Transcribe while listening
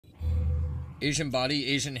Asian body,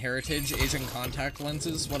 Asian heritage, Asian contact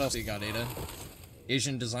lenses. What else you got, Ada?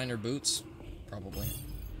 Asian designer boots? Probably.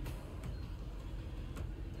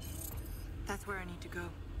 That's where I need to go.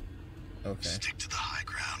 Okay. Stick to the high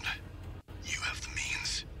ground. You have the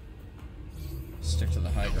means. Stick to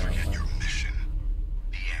the high ground. Forget your mission.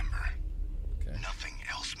 The Amber. Okay. Nothing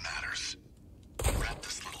else matters. Wrap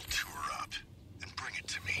this little tour up and bring it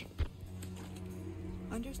to me.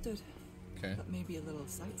 Understood. Okay. But maybe a little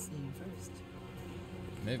sightseeing first.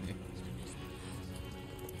 Maybe.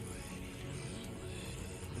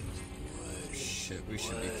 Shit, we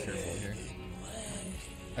should be careful here.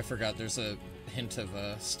 I forgot there's a hint of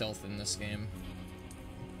stealth in this game.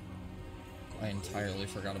 I entirely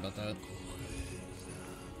forgot about that.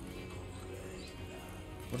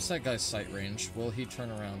 What's that guy's sight range? Will he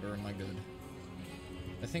turn around or am I good?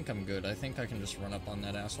 I think I'm good. I think I can just run up on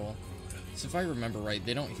that asshole. So if I remember right,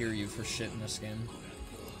 they don't hear you for shit in this game.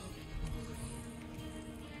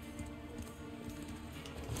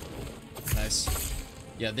 Nice.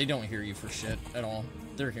 Yeah, they don't hear you for shit at all.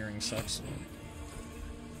 Their hearing sucks.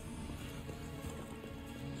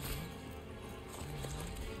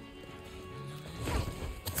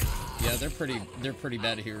 Yeah, they're pretty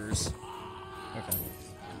bad hearers. Okay.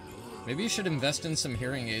 Maybe you should invest in some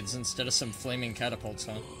hearing aids instead of some flaming catapults,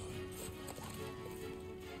 huh?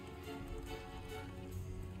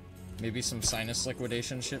 Maybe some sinus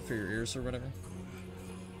liquidation shit for your ears or whatever.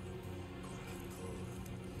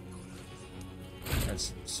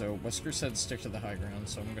 Alright, so Wesker said stick to the high ground,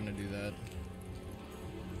 so I'm gonna do that.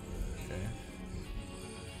 Okay.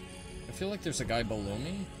 I feel like there's a guy below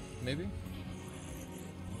me, maybe?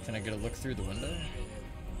 Can I get a look through the window?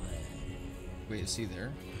 Wait, is he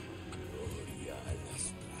there?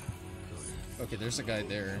 Okay, there's a guy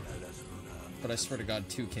there. But I swear to God,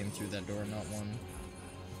 2 came through that door, not 1.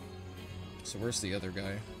 So where's the other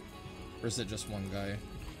guy? Or is it just one guy?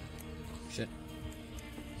 Shit.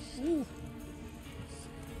 Woo.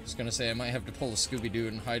 I was gonna say, I might have to pull a Scooby-Doo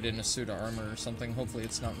and hide in a suit of armor or something. Hopefully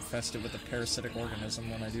it's not infested with a parasitic organism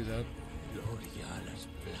when I do that.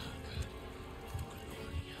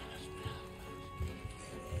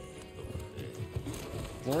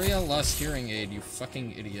 Gloria lost hearing aid, you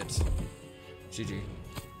fucking idiot. GG.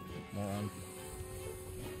 Moron.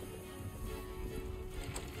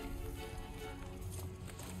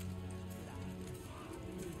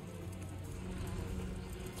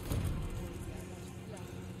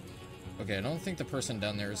 Okay, I don't think the person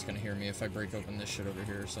down there is gonna hear me if I break open this shit over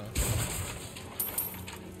here, so...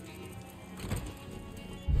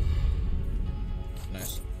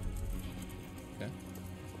 Nice. Okay.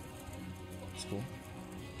 That's cool.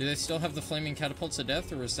 Do they still have the flaming catapults of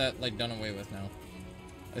death, or is that, like, done away with now?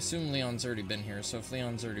 I assume Leon's already been here, so if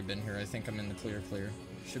Leon's already been here, I think I'm in the clear.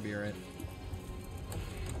 Should be alright.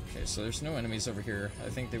 Okay, so there's no enemies over here. I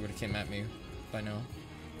think they would've came at me by now.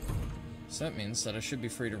 So that means that I should be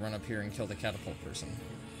free to run up here and kill the catapult person.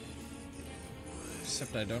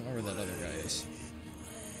 Except I don't know where that other guy is.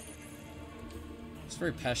 He's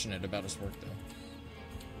very passionate about his work, though.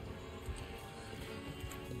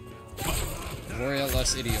 Gloria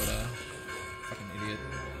less idiota. Fucking idiot.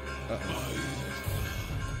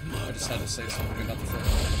 Uh-oh. I just had to say something about the flaming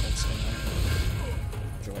catapults, didn't I?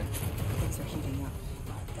 Joy. Things are heating up.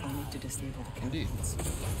 I need to disable the Indeed. catapults.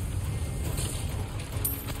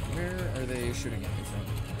 Where are they shooting at me from?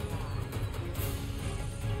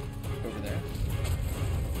 Over there?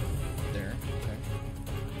 There, okay.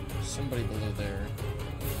 Somebody below there.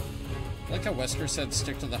 I like how Wesker said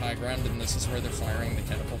stick to the high ground, and this is where they're firing the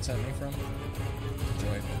catapults at me from.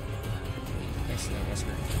 Joy. Thanks for that,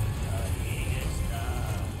 Wesker.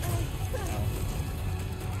 Ow.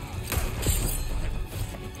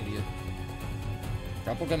 Fucking idiot.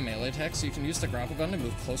 Grapple gun melee attack, so you can use the grapple gun to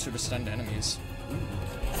move closer to stunned enemies. Ooh.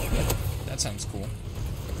 That sounds cool.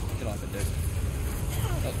 Get off it, dick.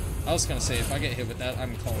 Oh, I was gonna say, if I get hit with that,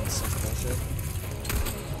 I'm calling such bullshit.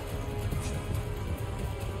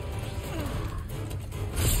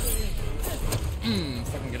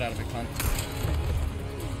 Fucking get out of it, cunt.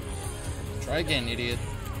 Try again, idiot.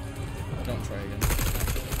 Don't try again.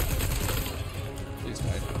 Please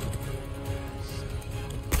die.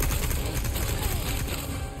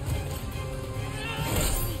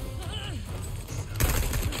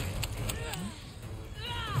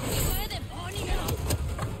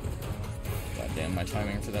 Goddamn, my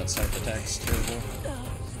timing for that scythe attack is terrible.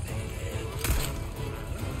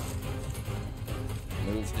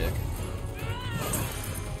 Move, dick.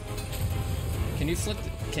 Can you flip?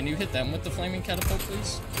 Can you hit them with the flaming catapult,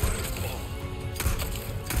 please?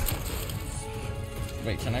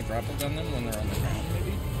 Wait, can I grapple gun them when they're on the ground,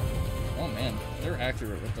 maybe? Oh man, they're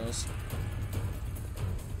accurate with those.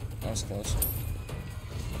 That was close.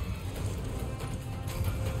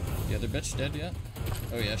 The other bitch dead yet?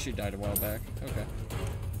 Oh yeah, she died a while back. Okay.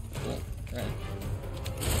 Cool. Right.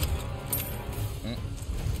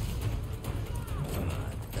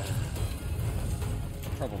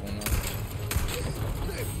 Probably not.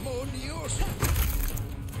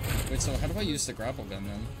 Wait, so how do I use the grapple gun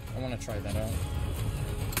then? I want to try that out.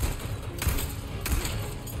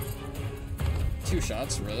 2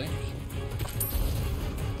 shots, really?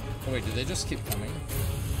 Oh wait, do they just keep coming?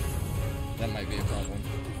 That might be a problem.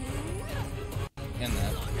 And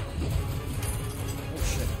that. Oh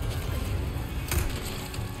shit.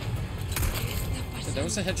 Hey, that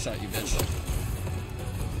was a headshot, you bitch.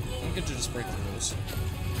 I'm good to just break through those.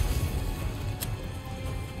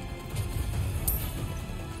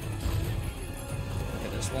 Okay,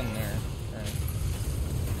 there's one there. Alright.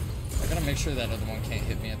 I gotta make sure that other one can't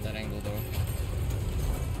hit me at that angle, though.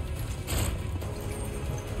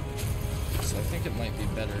 So I think it might be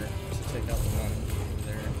better to take out the one over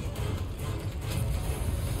there.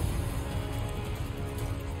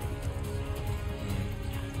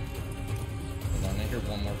 Hold on, I hear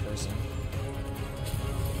one more person.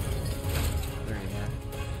 There you are.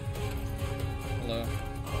 Hello.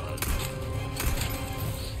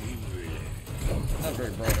 Not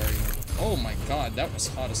very bright, are you? Oh my god, that was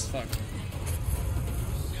hot as fuck.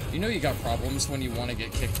 You know you got problems when you want to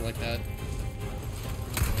get kicked like that.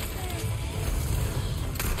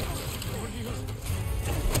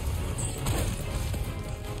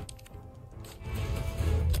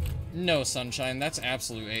 No, Sunshine, that's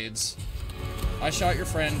absolute AIDS. I shot your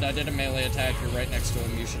friend, I did a melee attack, you're right next to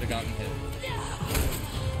him, you should have gotten hit.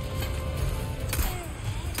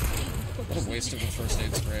 What a waste of a first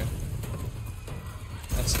aid spray.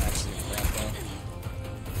 That's absolute crap, though.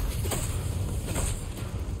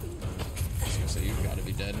 I was gonna say, you've got to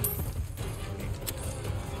be dead.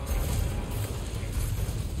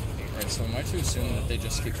 Alright, so am I to assume that they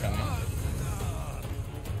just keep coming?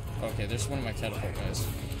 Okay, there's one of my catapult guys.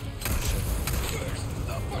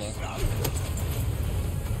 Hello.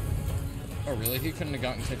 Oh, really? He couldn't have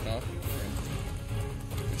gotten kicked off?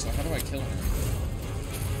 Okay. So how do I kill him?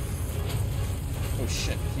 Oh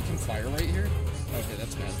shit, he can fire right here? Okay,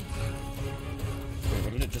 that's bad. Wait,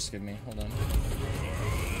 what did it just give me? Hold on.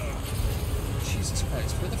 Jesus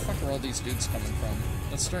Christ, where the fuck are all these dudes coming from?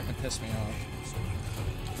 That's starting to piss me off.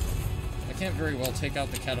 I can't very well take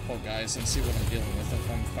out the catapult guys and see what I'm dealing with if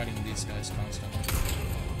I'm fighting these guys constantly.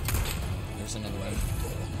 There's another one.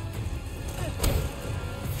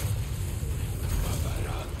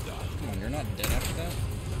 Come on, you're not dead after that?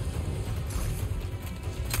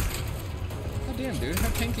 God damn, dude, how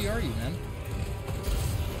tanky are you, man?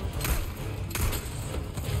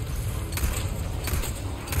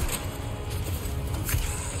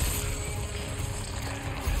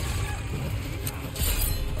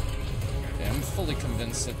 Okay, I'm fully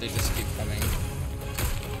convinced that they just keep coming.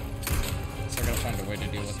 So I gotta find a way to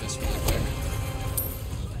deal with this really quick.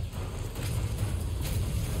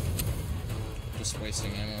 Just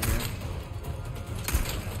wasting ammo here.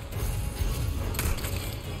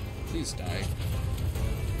 Please die.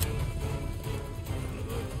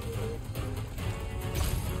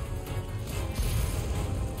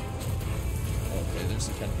 Okay, there's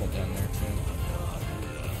a catapult down there too.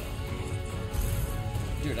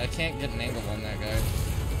 Dude, I can't get an angle on that guy.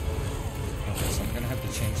 Okay, so I'm gonna have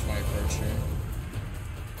to change my approach here.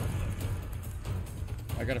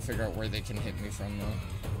 I gotta figure out where they can hit me from though.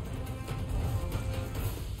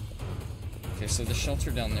 Okay, so the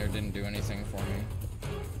shelter down there didn't do anything for me.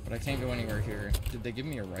 But I can't go anywhere here. Did they give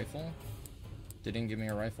me a rifle? They didn't give me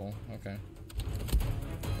a rifle. Okay.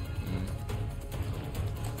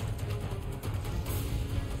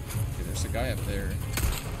 Okay, there's a guy up there.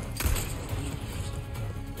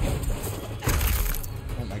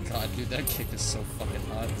 Oh my god, dude, that kick is so fucking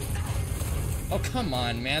hot. Oh, come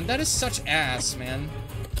on, man. That is such ass, man.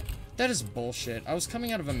 That is bullshit. I was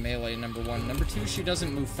coming out of a melee, number one. Number two, she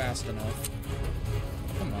doesn't move fast enough.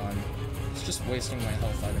 Come on. It's just wasting my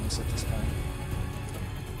health items at this point.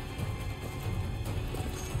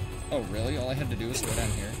 Oh, really? All I had to do was go down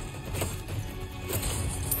here?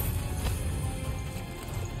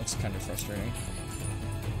 That's kind of frustrating.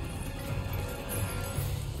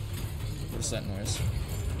 What is that noise?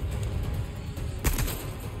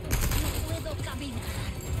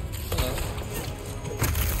 Hello.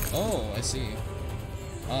 Oh, I see.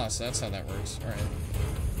 Ah, so that's how that works. Alright.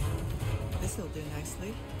 This'll do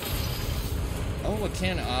nicely. Oh, it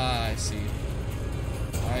can. Ah, I see.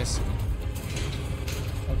 I see.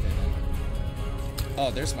 Okay, then. Oh,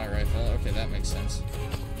 there's my rifle. Okay, that makes sense.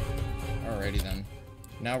 Alrighty, then.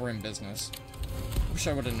 Now we're in business. Wish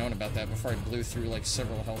I would have known about that before I blew through like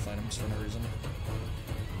several health items for no reason.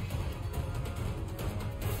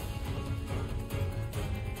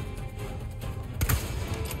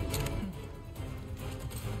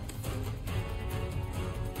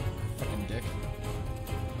 Fucking dick.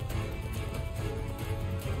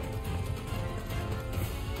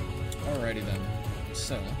 Alrighty then.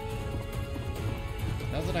 So,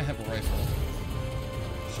 now that I have a rifle,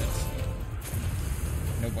 shit.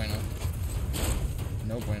 No bueno.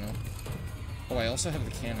 No bueno. Oh, I also have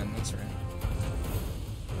the cannon, that's right.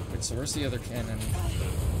 Wait, so where's the other cannon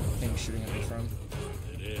thing shooting at me from?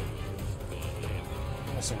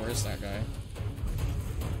 Also, where's that guy?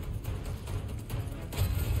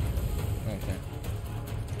 Okay.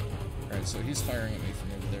 Alright, so he's firing at me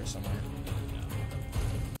from over there somewhere.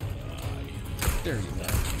 There you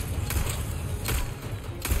are.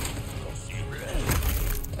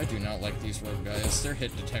 I do not like these rogue guys. Their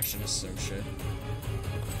hit detection is so shit.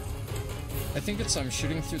 I think it's I'm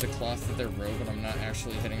shooting through the cloth that they're rogue, but I'm not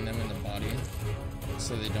actually hitting them in the body,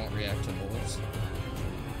 so they don't react to bullets.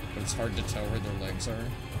 But it's hard to tell where their legs are.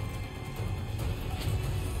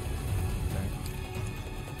 Okay.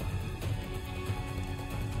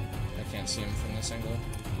 I can't see him from this angle.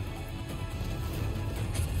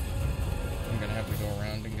 I'm gonna have to go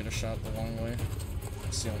around and get a shot the long way.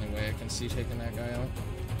 It's the only way I can see taking that guy out.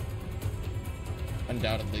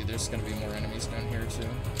 Undoubtedly, there's gonna be more enemies down here, too.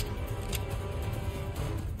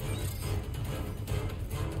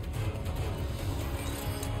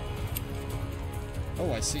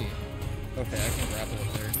 Oh, I see. Okay, I can grapple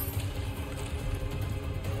up there.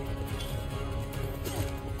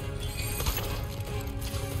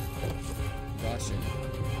 Gotcha.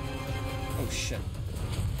 Oh, shit.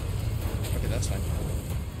 Okay, that's fine.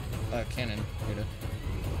 Cannon. Wait a...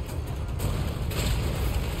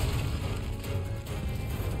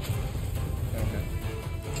 Okay.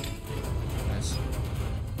 Nice.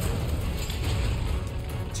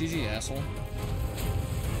 GG, asshole.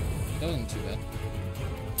 That wasn't too bad.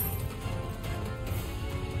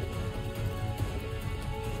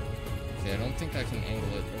 Okay, I don't think I can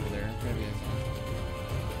angle it over there. Maybe I can.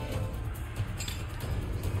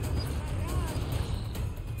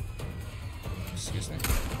 Excuse me.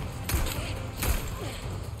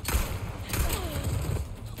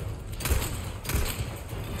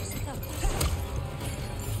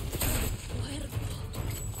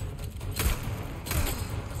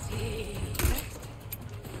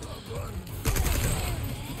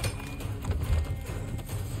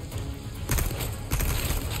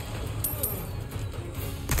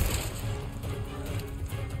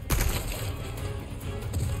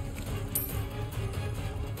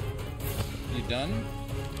 Done?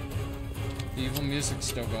 The evil music's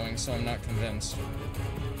still going, so I'm not convinced.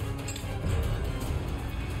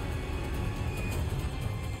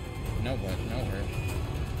 No what? Nowhere.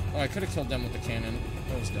 Oh, I could have killed them with the cannon.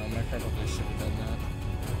 That was dumb. I probably should have done that.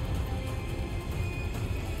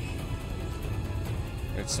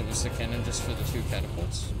 Wait, so was the cannon just for the 2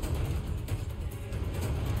 catapults?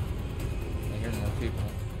 I hear more people.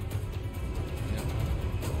 Yep.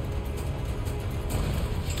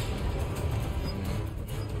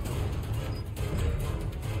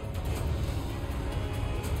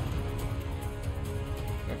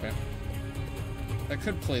 Okay. I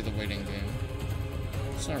could play the waiting game.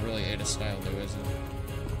 It's not really Ada style though, is it?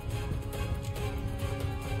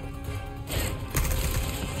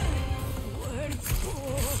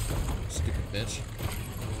 Stupid bitch.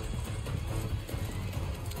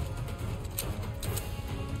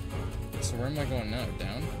 So where am I going now?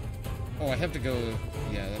 Down? Oh, I have to go...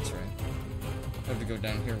 Yeah, that's right. I have to go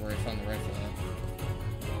down here where I found the rifle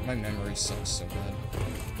at. My memory sucks so bad.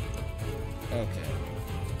 Okay.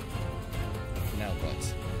 Now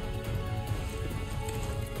what?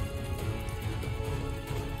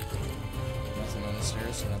 Nothing on the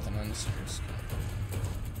stairs, nothing on the stairs.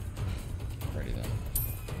 Ready then.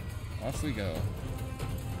 Off we go.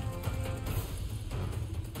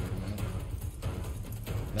 Wait a minute.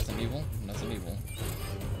 Nothing evil? Nothing evil.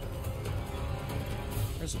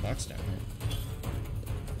 There's a box down here.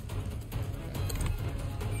 Okay.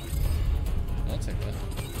 I'll take that.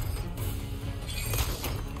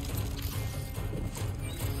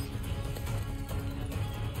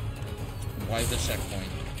 Why the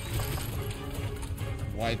checkpoint?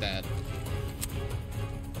 Why that?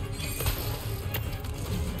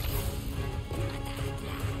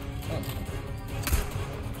 Oh.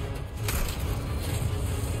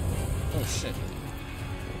 Oh shit.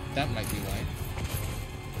 That might be why.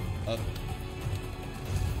 Up.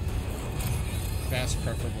 Fast,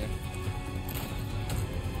 preferably.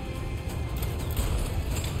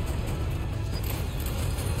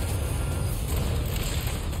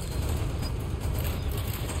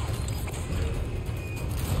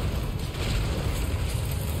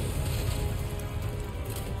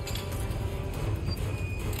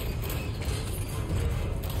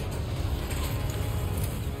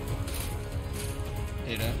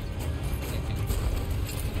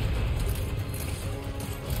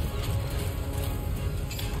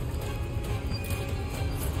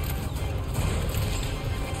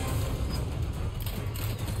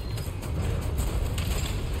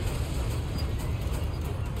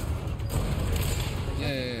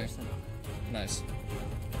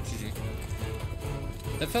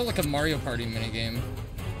 felt like a Mario Party minigame.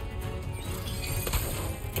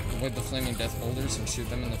 Avoid the flaming death boulders and shoot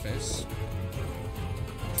them in the face.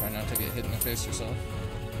 Try not to get hit in the face yourself.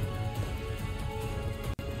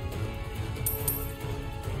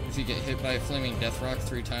 If you get hit by a flaming death rock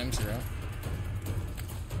 3 times, you're out.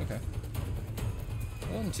 Okay.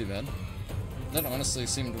 That wasn't too bad. That honestly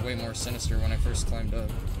seemed way more sinister when I first climbed up.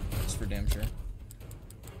 That's for damn sure.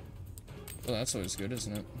 Well, that's always good,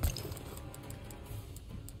 isn't it?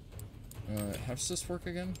 How does this work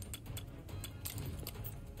again?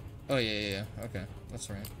 Oh, yeah. Okay, that's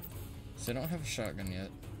right. So I don't have a shotgun yet.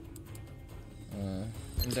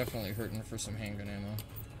 I'm definitely hurting for some handgun ammo.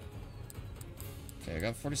 Okay, I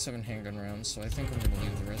got 47 handgun rounds, so I think I'm gonna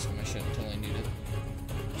leave the rest of my shit until I need it.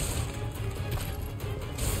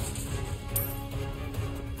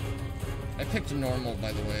 I picked normal,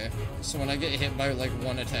 by the way, so when I get hit by, like,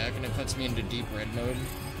 one attack and it puts me into deep red mode...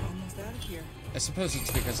 Almost out of here. I suppose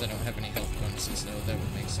it's because I don't have any health bonuses, though. That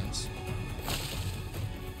would make sense.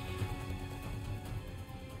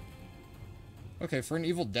 Okay, for an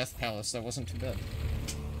evil death palace, that wasn't too bad.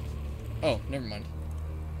 Oh, never mind.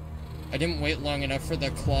 I didn't wait long enough for the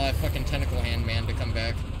claw fucking tentacle hand man to come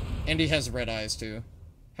back. And he has red eyes, too.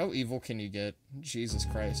 How evil can you get? Jesus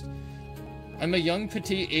Christ. I'm a young,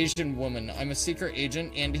 petite Asian woman. I'm a secret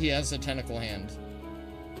agent, and he has a tentacle hand.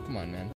 Come on, man.